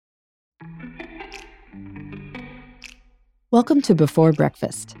Welcome to Before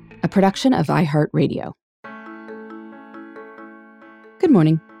Breakfast, a production of iHeartRadio. Good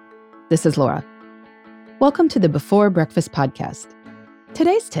morning. This is Laura. Welcome to the Before Breakfast podcast.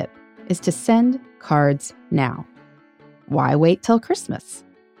 Today's tip is to send cards now. Why wait till Christmas?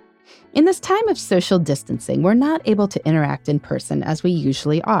 In this time of social distancing, we're not able to interact in person as we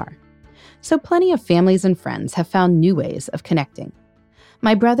usually are. So plenty of families and friends have found new ways of connecting.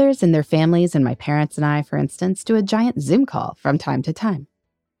 My brothers and their families and my parents and I, for instance, do a giant Zoom call from time to time.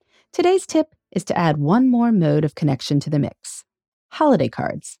 Today's tip is to add one more mode of connection to the mix: holiday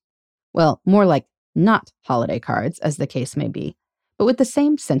cards. Well, more like not holiday cards, as the case may be, but with the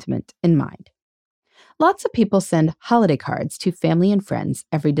same sentiment in mind. Lots of people send holiday cards to family and friends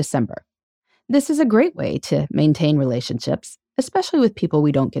every December. This is a great way to maintain relationships, especially with people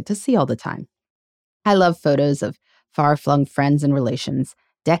we don't get to see all the time. I love photos of far-flung friends and relations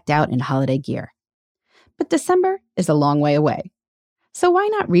decked out in holiday gear. But December is a long way away. So why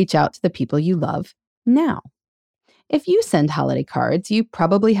not reach out to the people you love now? If you send holiday cards, you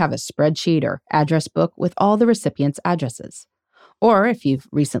probably have a spreadsheet or address book with all the recipients' addresses. Or if you've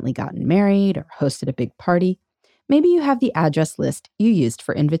recently gotten married or hosted a big party, maybe you have the address list you used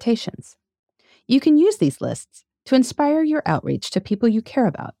for invitations. You can use these lists to inspire your outreach to people you care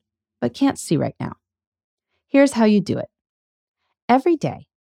about, but can't see right now. Here's how you do it. Every day,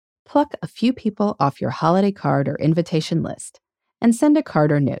 pluck a few people off your holiday card or invitation list and send a card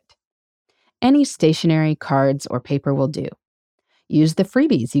or note. Any stationery, cards, or paper will do. Use the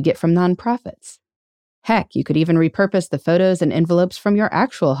freebies you get from nonprofits. Heck, you could even repurpose the photos and envelopes from your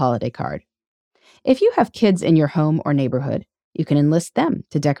actual holiday card. If you have kids in your home or neighborhood, you can enlist them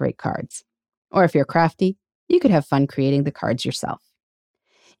to decorate cards. Or if you're crafty, you could have fun creating the cards yourself.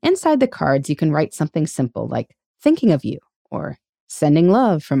 Inside the cards, you can write something simple like "thinking of you" or "sending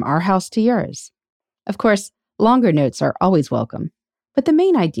love from our house to yours." Of course, longer notes are always welcome, but the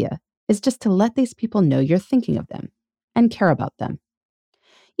main idea is just to let these people know you're thinking of them and care about them.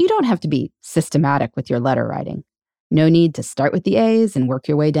 You don't have to be systematic with your letter writing. No need to start with the A's and work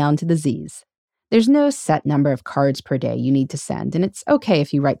your way down to the Z's. There's no set number of cards per day you need to send, and it's okay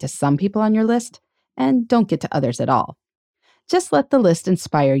if you write to some people on your list and don't get to others at all. Just let the list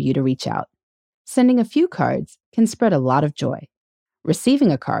inspire you to reach out. Sending a few cards can spread a lot of joy.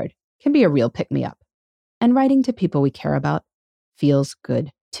 Receiving a card can be a real pick-me-up. And writing to people we care about feels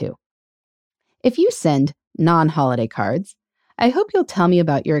good too. If you send non-holiday cards, I hope you'll tell me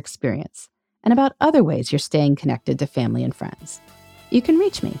about your experience and about other ways you're staying connected to family and friends. You can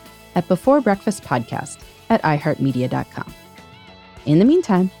reach me at beforebreakfastpodcast@iheartmedia.com. In the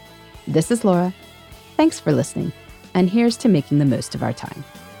meantime, this is Laura. Thanks for listening. And here's to making the most of our time.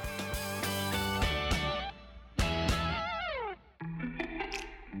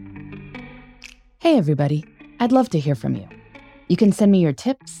 Hey, everybody. I'd love to hear from you. You can send me your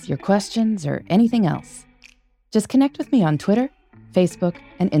tips, your questions, or anything else. Just connect with me on Twitter, Facebook,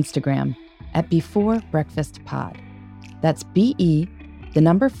 and Instagram at Before Breakfast Pod. That's BE, the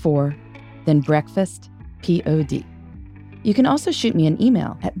number 4, then breakfast, POD. You can also shoot me an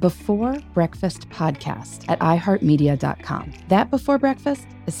email at beforebreakfastpodcast@iheartmedia.com. That Before Breakfast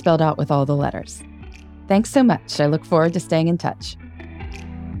is spelled out with all the letters. Thanks so much. I look forward to staying in touch.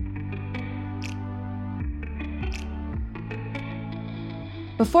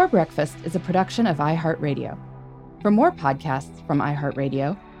 Before Breakfast is a production of iHeartRadio. For more podcasts from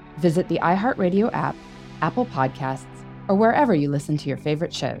iHeartRadio, visit the iHeartRadio app, Apple Podcasts, or wherever you listen to your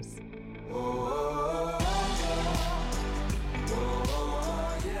favorite shows.